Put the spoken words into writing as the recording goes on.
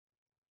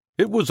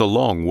It was a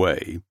long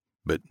way,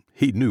 but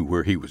he knew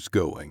where he was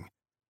going.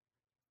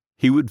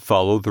 He would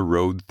follow the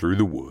road through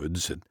the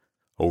woods and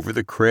over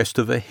the crest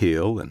of a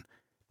hill and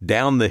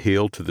down the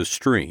hill to the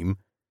stream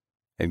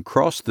and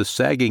cross the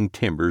sagging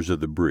timbers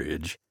of the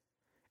bridge,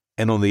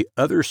 and on the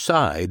other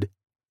side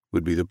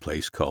would be the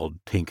place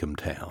called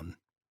Tinkhamtown.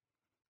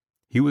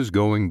 He was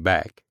going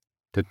back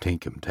to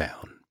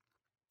Tinkhamtown.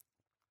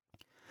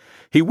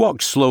 He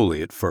walked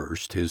slowly at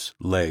first, his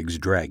legs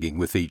dragging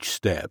with each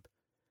step.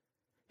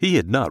 He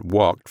had not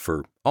walked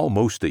for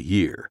almost a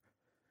year,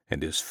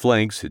 and his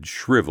flanks had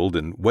shriveled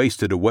and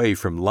wasted away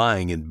from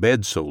lying in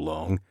bed so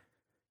long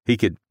he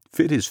could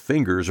fit his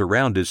fingers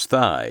around his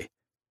thigh.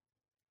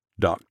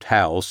 Doc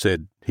Towle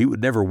said he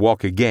would never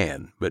walk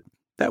again, but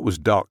that was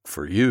Doc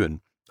for you,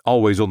 and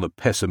always on the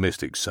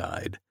pessimistic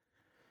side.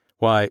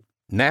 Why,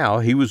 now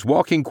he was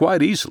walking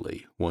quite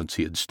easily once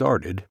he had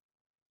started.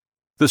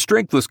 The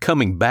strength was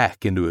coming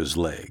back into his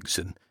legs,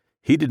 and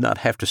he did not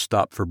have to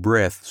stop for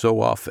breath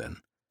so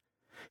often.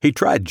 He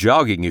tried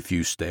jogging a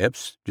few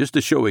steps just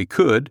to show he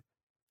could,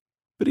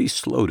 but he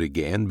slowed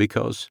again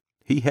because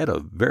he had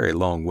a very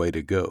long way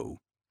to go.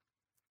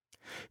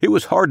 It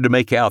was hard to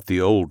make out the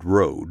old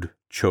road,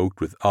 choked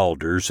with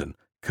alders and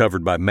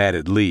covered by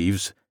matted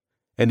leaves,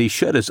 and he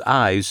shut his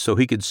eyes so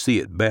he could see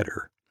it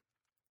better.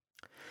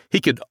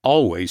 He could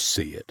always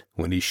see it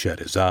when he shut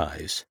his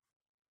eyes.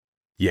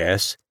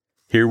 Yes,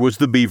 here was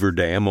the beaver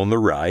dam on the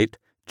right,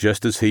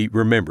 just as he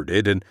remembered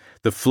it, and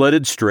the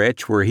flooded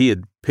stretch where he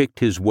had picked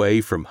his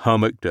way from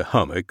hummock to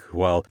hummock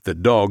while the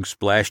dog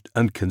splashed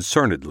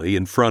unconcernedly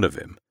in front of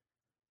him.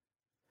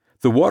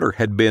 The water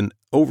had been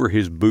over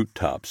his boot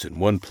tops in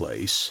one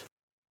place,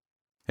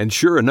 and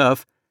sure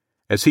enough,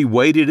 as he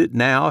waded it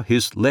now,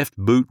 his left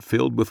boot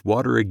filled with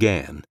water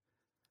again.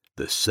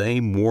 The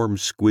same warm,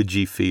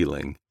 squidgy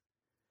feeling.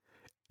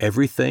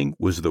 Everything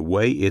was the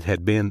way it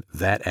had been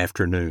that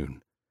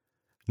afternoon.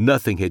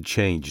 Nothing had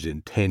changed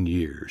in 10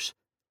 years.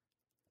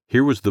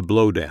 Here was the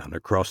blowdown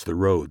across the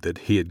road that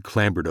he had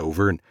clambered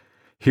over, and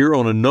here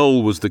on a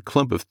knoll was the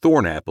clump of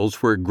thorn apples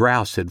where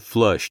grouse had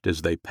flushed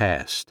as they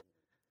passed.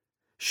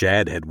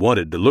 Shad had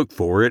wanted to look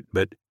for it,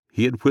 but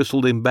he had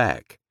whistled him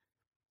back.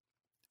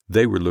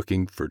 They were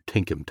looking for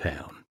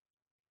Tinkhamtown.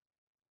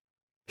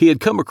 He had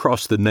come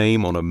across the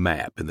name on a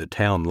map in the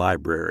town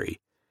library.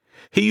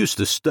 He used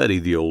to study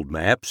the old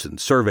maps and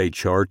survey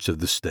charts of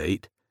the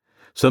state.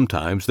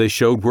 Sometimes they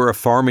showed where a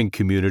farming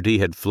community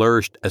had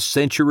flourished a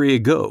century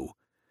ago,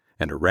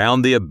 and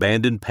around the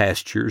abandoned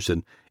pastures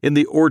and in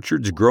the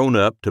orchards grown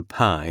up to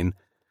pine,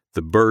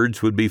 the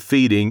birds would be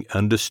feeding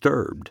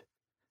undisturbed.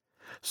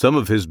 Some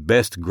of his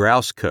best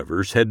grouse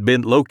covers had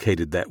been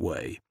located that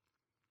way.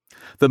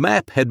 The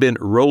map had been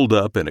rolled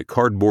up in a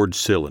cardboard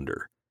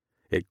cylinder.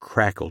 It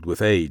crackled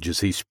with age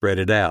as he spread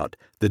it out.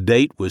 The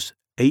date was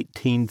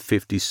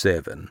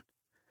 1857.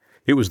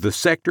 It was the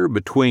sector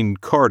between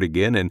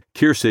Cardigan and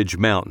Kearsarge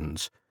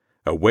Mountains,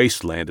 a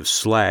wasteland of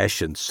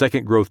slash and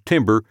second-growth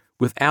timber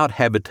without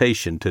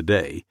habitation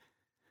today,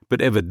 but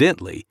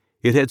evidently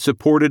it had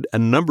supported a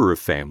number of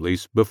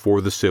families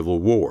before the Civil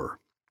War.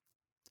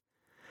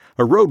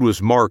 A road was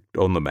marked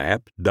on the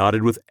map,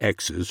 dotted with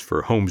X's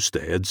for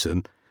homesteads,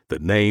 and the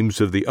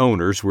names of the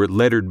owners were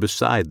lettered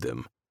beside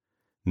them: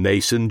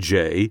 Nason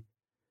J.,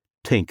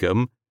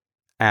 Tinkham,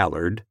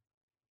 Allard,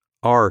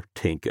 R.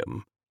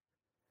 Tinkham.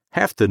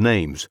 Half the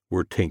names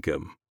were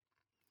Tinkham.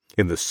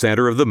 In the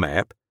center of the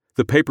map,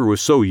 the paper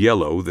was so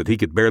yellow that he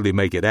could barely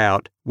make it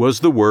out,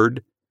 was the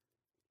word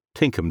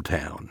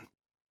Tinkhamtown.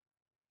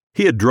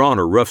 He had drawn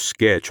a rough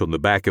sketch on the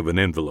back of an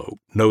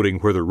envelope, noting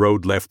where the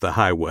road left the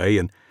highway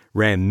and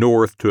ran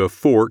north to a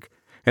fork,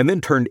 and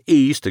then turned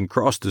east and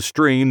crossed a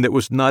stream that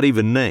was not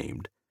even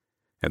named.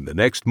 And the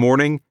next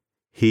morning,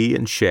 he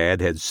and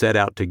Shad had set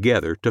out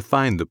together to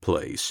find the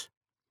place.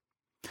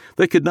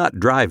 They could not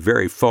drive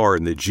very far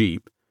in the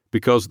Jeep,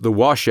 because the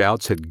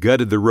washouts had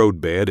gutted the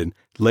roadbed and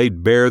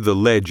laid bare the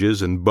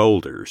ledges and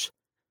boulders.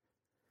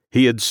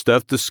 He had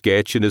stuffed the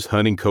sketch in his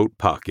hunting coat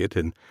pocket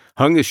and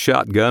hung his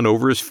shotgun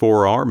over his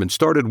forearm and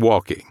started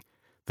walking,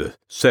 the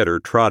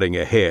setter trotting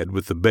ahead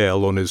with the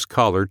bell on his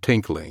collar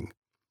tinkling.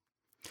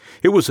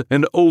 It was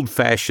an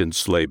old-fashioned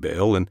sleigh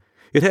bell, and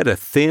it had a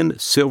thin,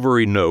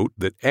 silvery note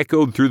that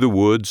echoed through the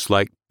woods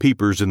like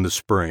peepers in the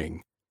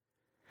spring.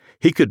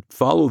 He could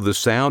follow the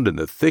sound in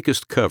the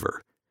thickest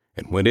cover,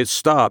 and when it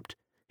stopped,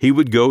 he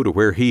would go to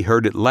where he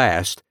heard it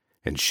last,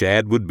 and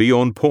Shad would be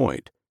on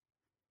point.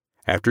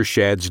 After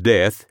Shad's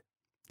death,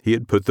 he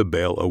had put the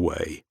bell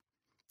away.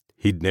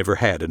 He'd never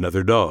had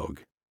another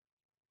dog.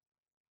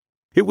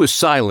 It was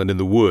silent in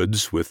the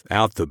woods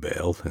without the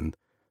bell, and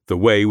the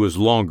way was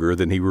longer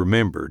than he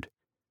remembered.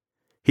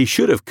 He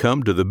should have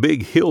come to the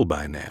big hill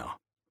by now.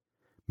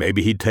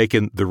 Maybe he'd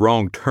taken the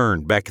wrong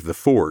turn back at the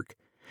fork.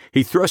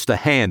 He thrust a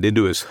hand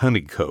into his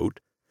hunting coat.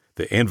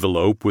 The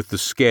envelope with the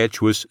sketch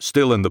was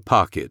still in the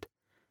pocket.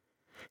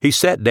 He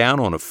sat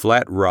down on a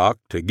flat rock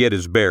to get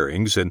his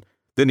bearings, and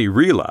then he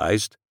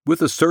realized,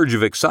 with a surge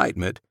of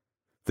excitement,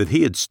 that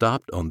he had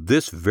stopped on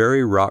this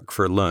very rock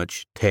for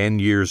lunch 10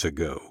 years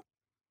ago.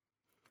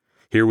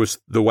 Here was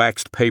the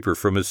waxed paper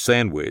from his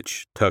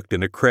sandwich, tucked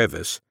in a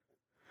crevice.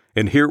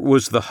 And here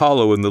was the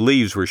hollow in the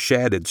leaves where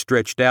Shad had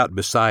stretched out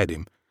beside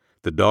him,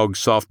 the dog's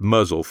soft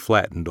muzzle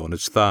flattened on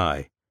its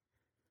thigh.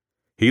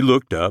 He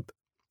looked up,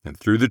 and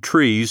through the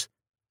trees,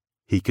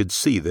 he could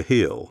see the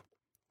hill.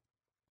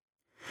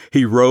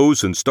 He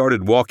rose and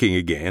started walking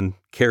again,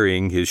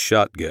 carrying his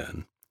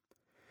shotgun.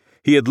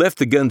 He had left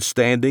the gun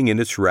standing in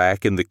its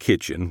rack in the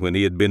kitchen when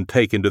he had been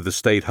taken to the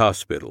state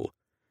hospital,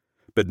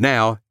 but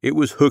now it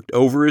was hooked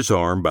over his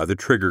arm by the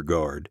trigger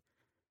guard.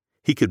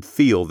 He could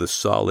feel the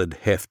solid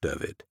heft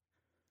of it.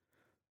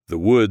 The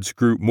woods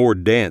grew more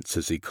dense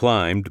as he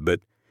climbed,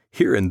 but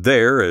here and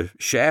there a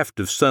shaft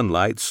of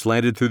sunlight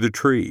slanted through the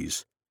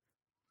trees.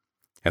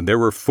 And there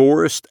were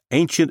forests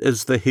ancient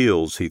as the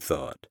hills, he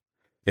thought,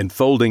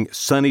 enfolding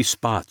sunny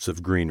spots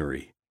of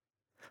greenery.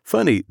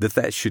 Funny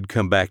that should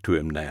come back to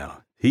him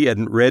now. He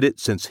hadn't read it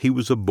since he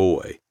was a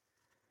boy.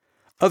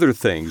 Other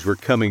things were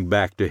coming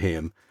back to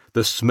him,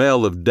 the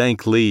smell of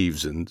dank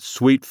leaves and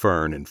sweet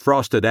fern and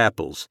frosted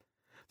apples,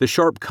 the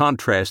sharp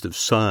contrast of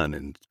sun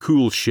and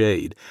cool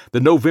shade, the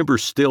November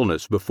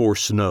stillness before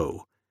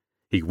snow.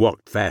 He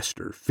walked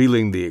faster,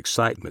 feeling the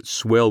excitement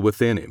swell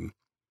within him.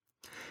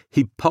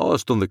 He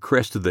paused on the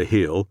crest of the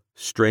hill,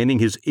 straining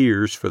his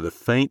ears for the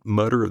faint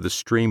mutter of the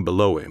stream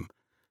below him,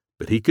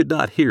 but he could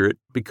not hear it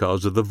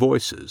because of the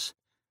voices.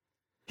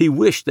 He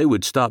wished they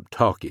would stop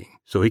talking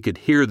so he could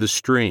hear the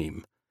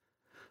stream.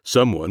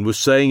 Someone was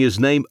saying his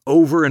name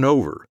over and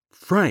over,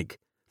 "Frank,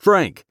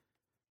 Frank,"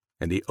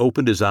 and he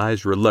opened his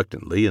eyes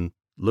reluctantly and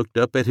looked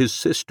up at his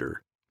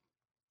sister.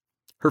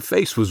 Her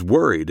face was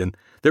worried, and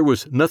there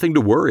was nothing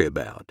to worry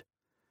about.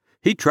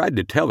 He tried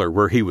to tell her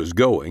where he was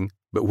going,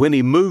 but when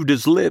he moved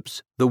his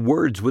lips, the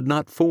words would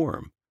not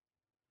form.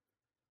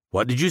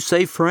 "What did you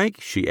say,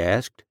 Frank?" she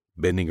asked,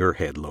 bending her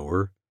head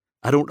lower.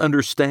 "I don't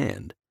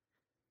understand."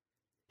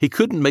 He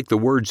couldn't make the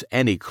words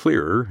any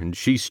clearer, and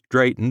she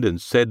straightened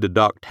and said to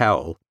Doc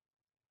Towell,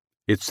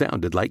 "It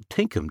sounded like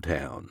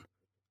Tinkhamtown."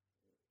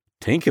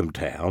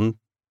 "Tinkhamtown?"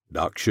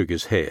 Doc shook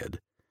his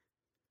head.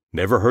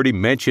 "Never heard him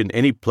mention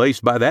any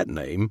place by that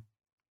name."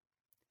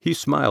 He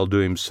smiled to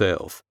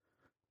himself.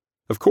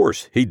 Of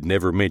course, he'd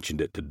never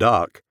mentioned it to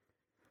Doc.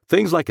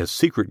 Things like a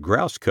secret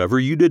grouse cover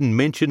you didn't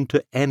mention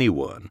to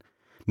anyone,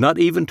 not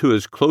even to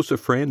as close a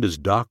friend as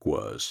Doc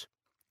was.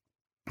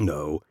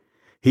 No,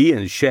 he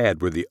and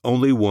Shad were the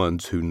only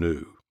ones who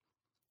knew.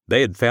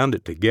 They had found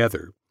it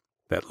together,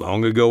 that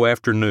long-ago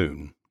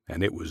afternoon,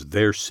 and it was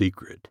their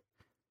secret.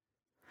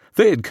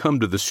 They had come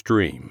to the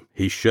stream.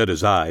 He shut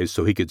his eyes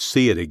so he could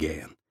see it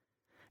again.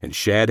 And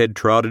Shad had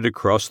trotted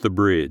across the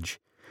bridge.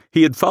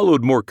 He had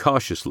followed more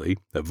cautiously,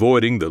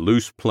 avoiding the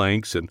loose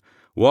planks and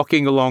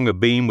walking along a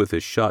beam with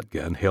his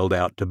shotgun held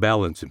out to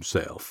balance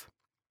himself.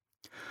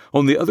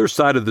 On the other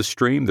side of the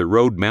stream, the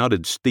road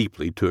mounted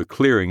steeply to a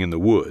clearing in the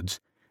woods,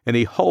 and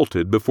he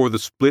halted before the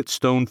split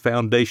stone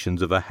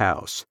foundations of a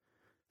house,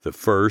 the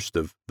first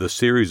of the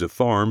series of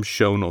farms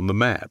shown on the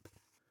map.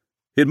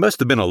 It must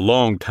have been a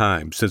long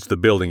time since the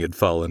building had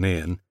fallen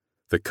in.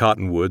 The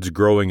cottonwoods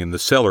growing in the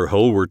cellar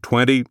hole were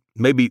 20,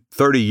 maybe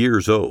 30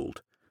 years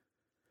old.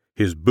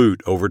 His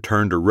boot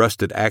overturned a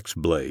rusted axe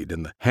blade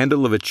and the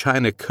handle of a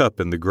china cup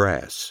in the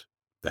grass.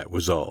 That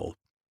was all.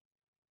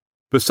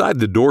 Beside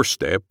the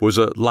doorstep was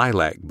a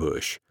lilac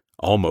bush,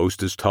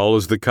 almost as tall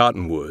as the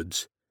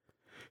cottonwoods.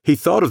 He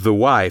thought of the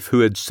wife who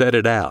had set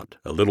it out,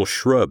 a little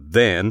shrub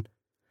then,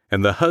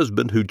 and the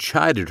husband who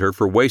chided her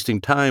for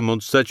wasting time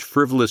on such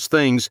frivolous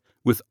things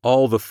with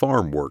all the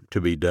farm work to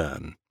be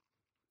done.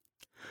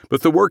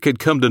 But the work had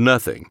come to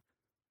nothing,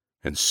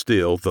 and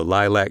still the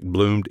lilac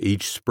bloomed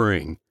each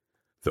spring,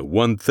 the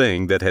one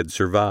thing that had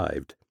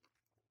survived.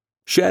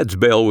 Shad's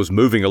bell was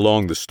moving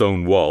along the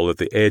stone wall at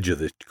the edge of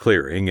the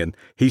clearing, and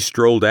he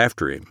strolled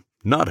after him,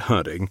 not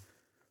hunting,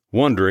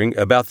 wondering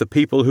about the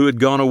people who had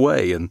gone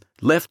away and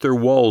left their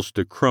walls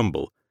to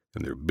crumble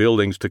and their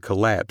buildings to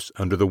collapse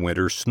under the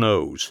winter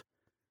snows.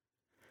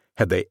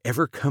 Had they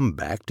ever come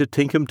back to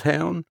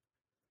Tinkhamtown?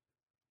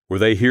 Were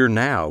they here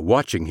now,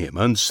 watching him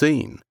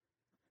unseen?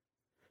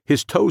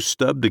 His toe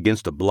stubbed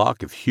against a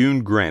block of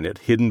hewn granite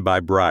hidden by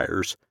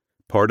briars,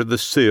 part of the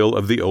sill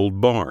of the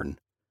old barn.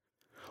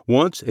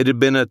 Once it had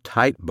been a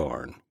tight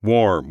barn,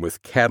 warm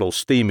with cattle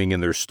steaming in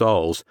their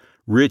stalls,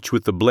 rich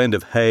with the blend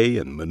of hay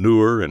and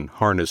manure and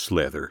harness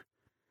leather.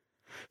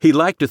 He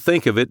liked to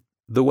think of it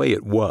the way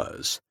it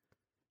was.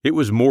 It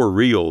was more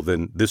real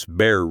than this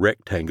bare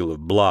rectangle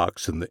of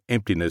blocks and the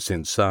emptiness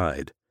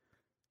inside.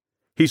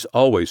 He's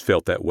always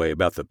felt that way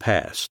about the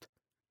past.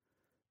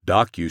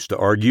 Doc used to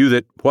argue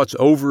that what's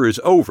over is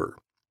over,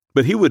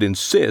 but he would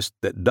insist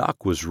that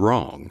Doc was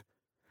wrong.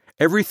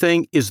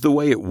 Everything is the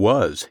way it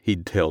was,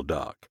 he'd tell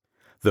Doc.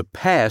 The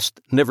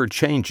past never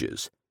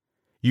changes.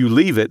 You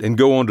leave it and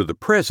go on to the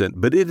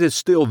present, but it is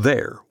still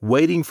there,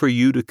 waiting for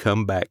you to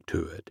come back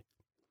to it.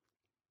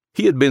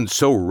 He had been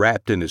so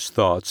wrapped in his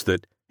thoughts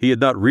that he had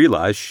not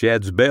realized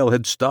Shad's bell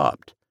had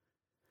stopped.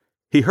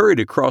 He hurried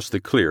across the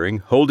clearing,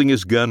 holding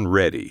his gun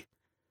ready.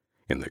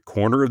 In the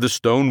corner of the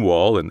stone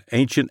wall, an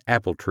ancient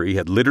apple tree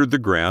had littered the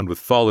ground with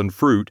fallen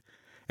fruit,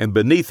 and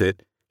beneath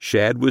it,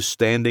 Shad was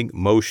standing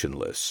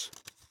motionless.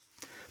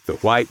 The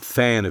white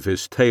fan of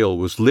his tail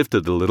was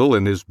lifted a little,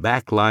 and his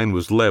back line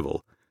was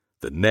level,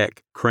 the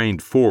neck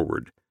craned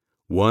forward,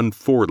 one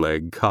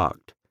foreleg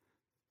cocked.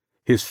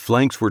 His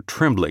flanks were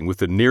trembling with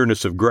the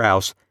nearness of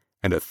grouse,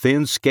 and a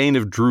thin skein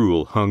of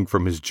drool hung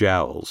from his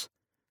jowls.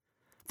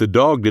 The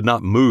dog did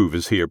not move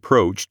as he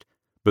approached,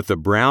 but the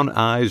brown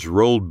eyes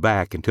rolled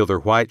back until their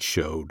whites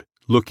showed,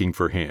 looking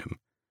for him.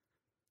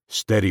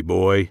 "Steady,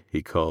 boy,"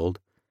 he called.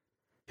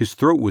 His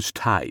throat was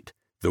tight,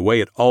 the way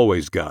it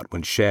always got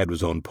when Shad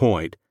was on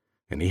point,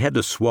 and he had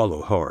to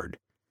swallow hard.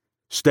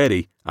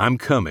 "Steady, I'm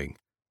coming."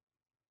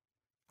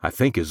 "I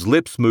think his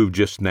lips moved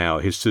just now,"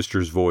 his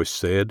sister's voice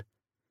said.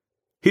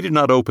 He did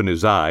not open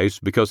his eyes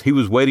because he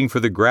was waiting for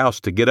the grouse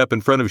to get up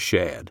in front of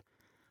Shad,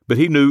 but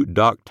he knew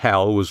Doc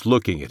Towel was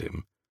looking at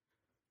him.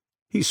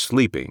 "He's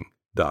sleeping,"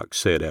 Doc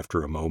said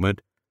after a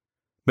moment.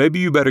 "Maybe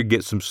you better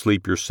get some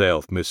sleep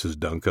yourself, Mrs.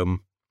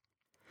 Duncombe."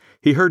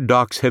 He heard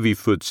Doc's heavy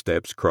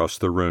footsteps cross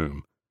the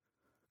room.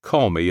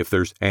 "Call me if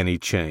there's any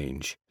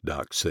change,"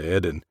 Doc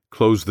said, and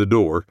closed the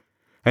door,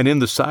 and in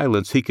the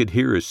silence he could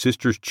hear his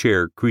sister's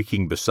chair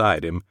creaking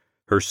beside him,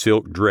 her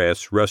silk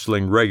dress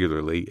rustling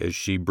regularly as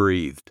she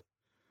breathed.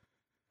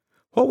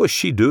 What was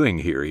she doing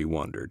here, he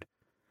wondered.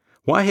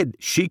 Why had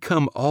she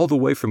come all the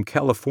way from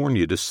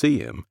California to see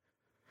him?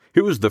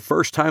 It was the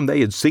first time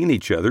they had seen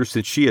each other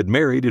since she had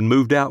married and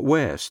moved out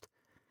west.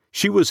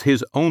 She was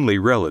his only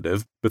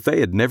relative, but they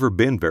had never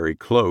been very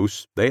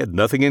close. They had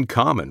nothing in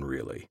common,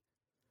 really.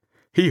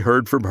 He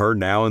heard from her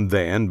now and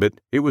then, but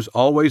it was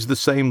always the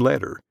same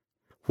letter.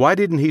 Why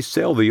didn't he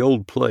sell the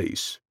old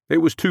place? It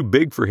was too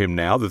big for him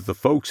now that the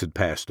folks had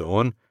passed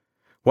on.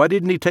 Why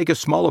didn't he take a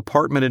small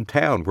apartment in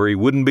town where he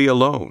wouldn't be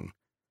alone?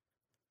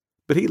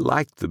 But he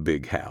liked the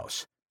big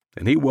house,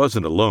 and he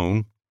wasn't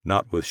alone,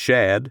 not with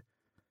Shad.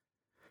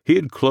 He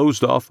had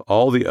closed off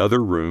all the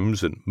other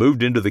rooms and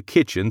moved into the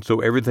kitchen so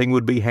everything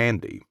would be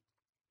handy.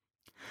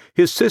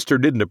 His sister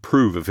didn't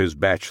approve of his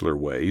bachelor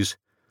ways,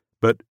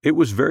 but it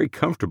was very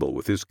comfortable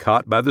with his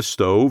cot by the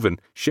stove and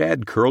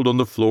Shad curled on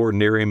the floor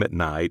near him at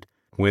night,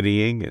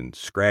 whinnying and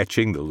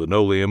scratching the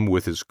linoleum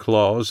with his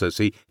claws as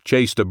he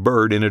chased a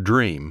bird in a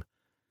dream.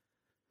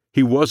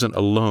 He wasn't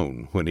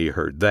alone when he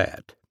heard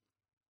that.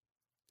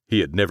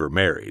 He had never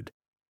married.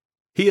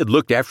 He had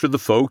looked after the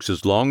folks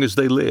as long as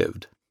they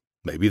lived.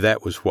 Maybe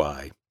that was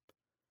why.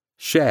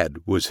 Shad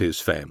was his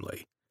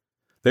family.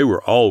 They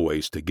were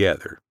always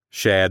together.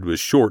 Shad was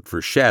short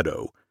for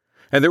Shadow,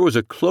 and there was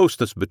a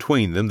closeness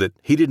between them that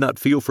he did not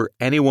feel for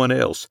anyone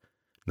else,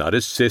 not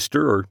his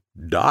sister or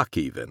Doc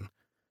even.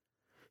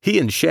 He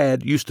and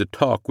Shad used to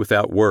talk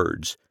without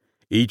words,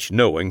 each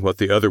knowing what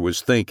the other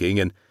was thinking,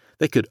 and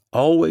they could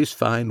always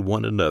find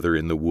one another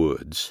in the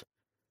woods.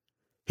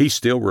 He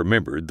still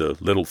remembered the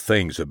little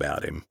things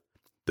about him,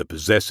 the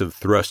possessive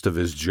thrust of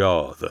his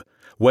jaw, the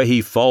way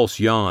he false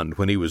yawned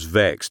when he was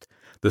vexed,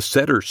 the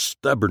setter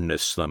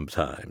stubbornness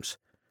sometimes,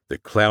 the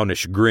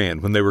clownish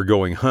grin when they were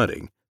going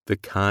hunting, the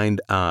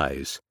kind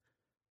eyes.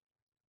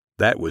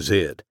 That was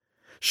it.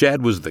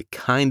 Shad was the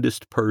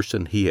kindest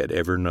person he had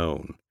ever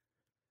known.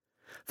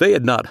 They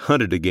had not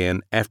hunted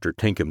again after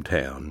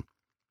Tinkhamtown.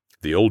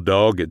 The old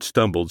dog had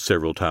stumbled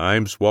several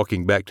times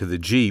walking back to the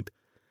jeep,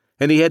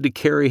 and he had to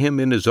carry him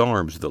in his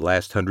arms the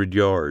last 100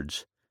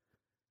 yards.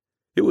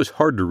 It was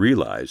hard to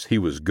realize he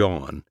was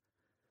gone.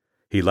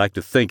 He liked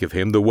to think of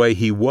him the way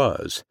he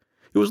was.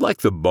 It was like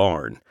the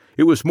barn.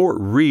 It was more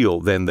real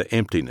than the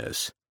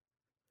emptiness.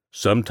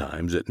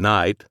 Sometimes at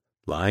night,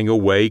 lying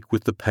awake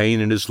with the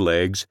pain in his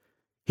legs,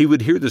 he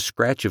would hear the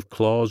scratch of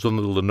claws on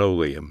the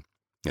linoleum,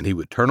 and he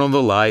would turn on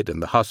the light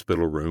and the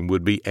hospital room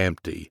would be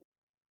empty.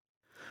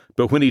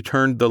 But when he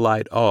turned the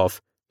light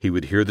off, he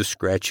would hear the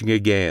scratching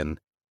again,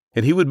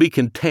 and he would be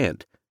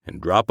content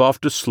and drop off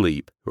to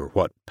sleep, or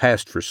what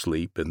passed for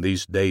sleep in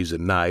these days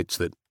and nights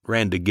that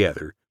ran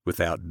together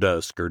without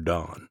dusk or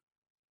dawn.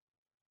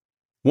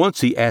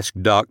 Once he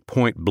asked Doc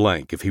point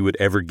blank if he would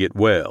ever get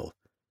well.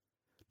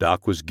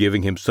 Doc was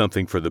giving him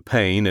something for the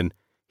pain, and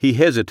he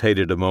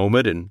hesitated a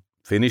moment and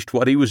finished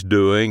what he was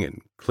doing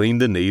and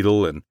cleaned the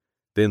needle and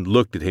then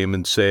looked at him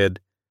and said,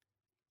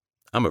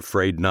 "I'm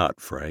afraid not,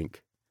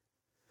 Frank."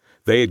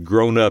 They had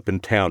grown up in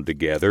town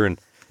together,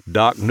 and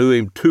Doc knew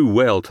him too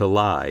well to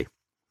lie.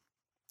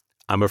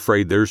 "I'm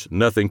afraid there's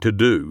nothing to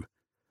do.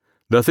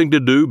 Nothing to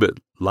do but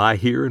lie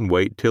here and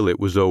wait till it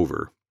was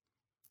over."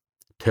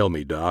 "Tell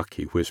me, Doc,"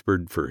 he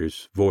whispered, for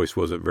his voice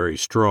wasn't very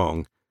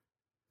strong.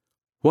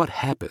 "What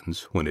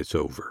happens when it's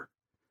over?"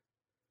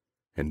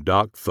 And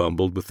Doc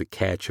fumbled with the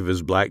catch of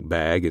his black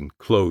bag and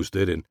closed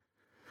it, and,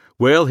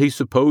 well, he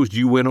supposed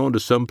you went on to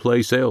some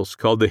place else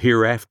called the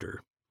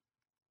hereafter.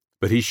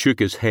 But he shook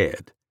his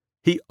head.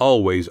 He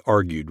always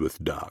argued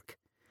with Doc.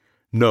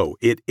 "No,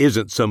 it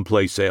isn't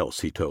someplace else,"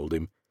 he told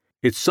him.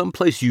 "It's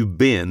someplace you've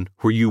been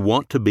where you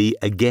want to be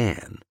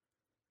again."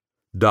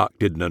 Doc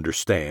didn't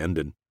understand,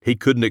 and he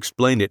couldn't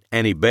explain it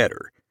any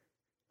better.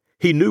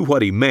 He knew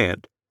what he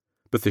meant,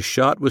 but the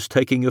shot was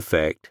taking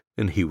effect,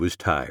 and he was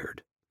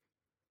tired.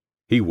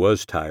 He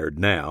was tired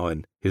now,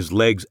 and his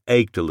legs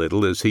ached a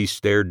little as he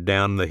stared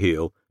down the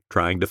hill,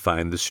 trying to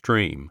find the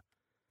stream.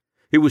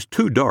 It was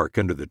too dark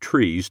under the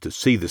trees to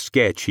see the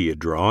sketch he had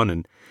drawn,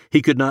 and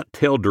he could not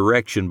tell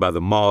direction by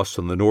the moss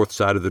on the north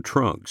side of the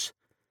trunks.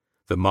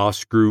 The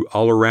moss grew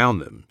all around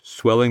them,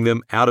 swelling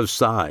them out of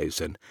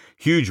size, and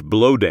huge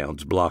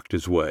blowdowns blocked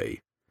his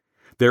way.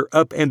 Their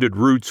upended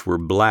roots were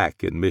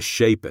black and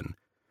misshapen,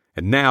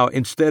 and now,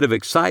 instead of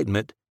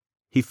excitement,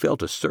 he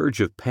felt a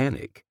surge of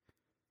panic.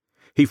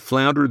 He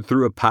floundered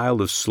through a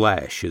pile of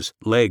slash, his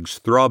legs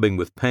throbbing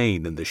with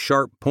pain, and the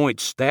sharp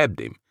points stabbed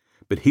him,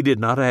 but he did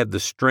not have the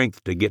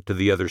strength to get to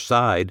the other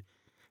side,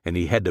 and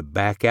he had to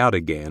back out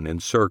again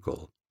and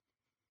circle.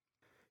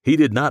 He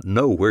did not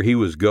know where he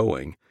was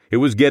going. It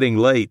was getting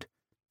late,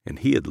 and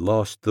he had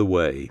lost the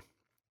way.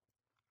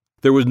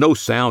 There was no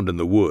sound in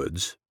the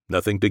woods,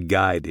 nothing to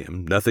guide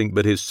him, nothing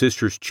but his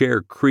sister's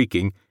chair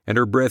creaking and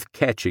her breath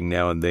catching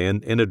now and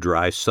then in a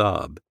dry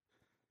sob.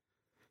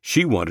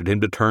 She wanted him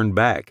to turn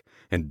back,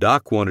 and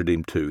Doc wanted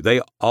him to.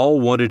 They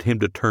all wanted him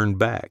to turn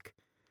back.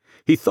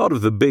 He thought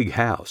of the big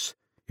house.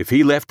 If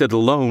he left it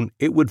alone,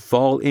 it would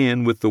fall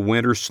in with the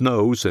winter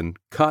snows and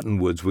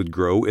cottonwoods would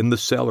grow in the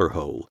cellar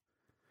hole.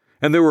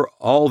 And there were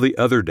all the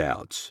other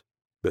doubts,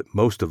 but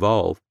most of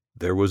all,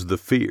 there was the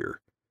fear.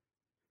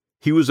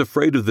 He was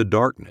afraid of the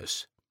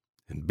darkness,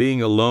 and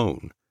being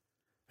alone,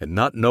 and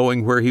not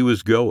knowing where he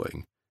was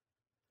going.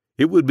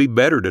 It would be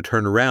better to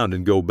turn around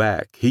and go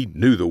back. He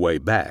knew the way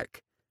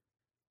back.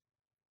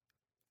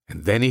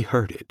 And then he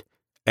heard it,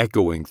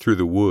 echoing through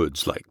the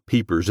woods like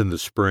peepers in the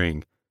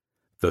spring,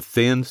 the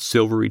thin,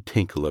 silvery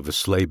tinkle of a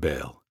sleigh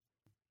bell.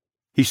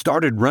 He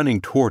started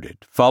running toward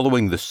it,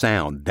 following the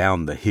sound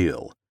down the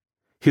hill.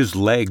 His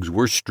legs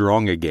were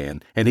strong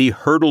again, and he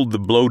hurdled the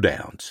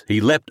blowdowns. He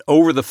leapt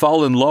over the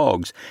fallen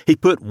logs. He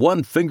put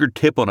one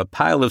fingertip on a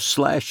pile of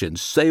slash and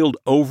sailed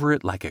over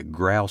it like a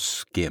grouse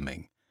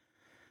skimming.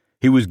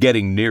 He was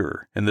getting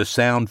nearer, and the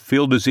sound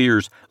filled his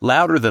ears,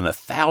 louder than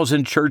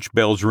 1,000 church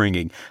bells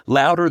ringing,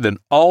 louder than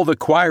all the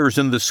choirs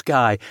in the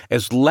sky,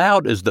 as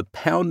loud as the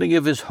pounding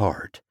of his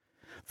heart.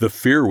 The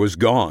fear was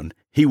gone.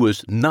 He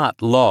was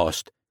not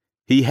lost.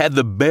 He had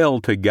the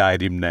bell to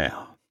guide him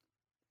now.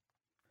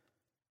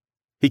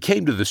 He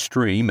came to the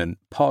stream and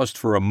paused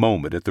for a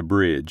moment at the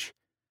bridge.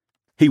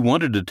 He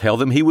wanted to tell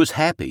them he was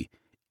happy,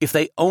 if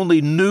they only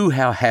knew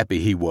how happy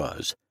he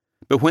was.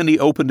 But when he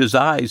opened his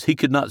eyes, he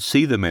could not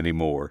see them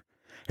anymore.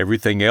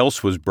 Everything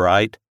else was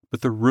bright, but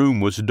the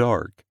room was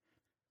dark.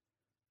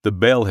 The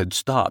bell had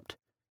stopped,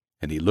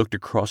 and he looked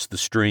across the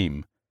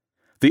stream.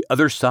 The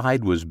other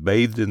side was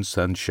bathed in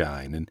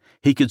sunshine, and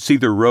he could see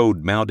the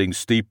road mounting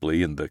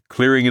steeply, and the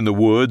clearing in the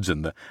woods,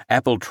 and the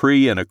apple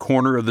tree and a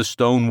corner of the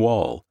stone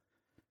wall.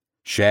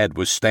 Shad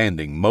was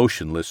standing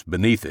motionless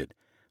beneath it,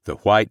 the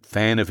white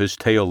fan of his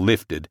tail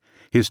lifted,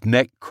 his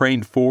neck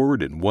craned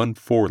forward and one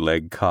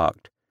foreleg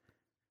cocked.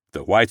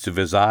 The whites of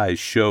his eyes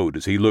showed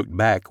as he looked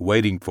back,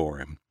 waiting for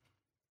him.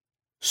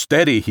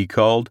 "Steady," he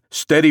called.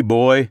 "Steady,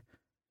 boy."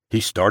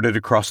 He started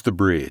across the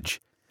bridge.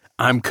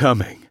 "I'm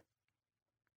coming."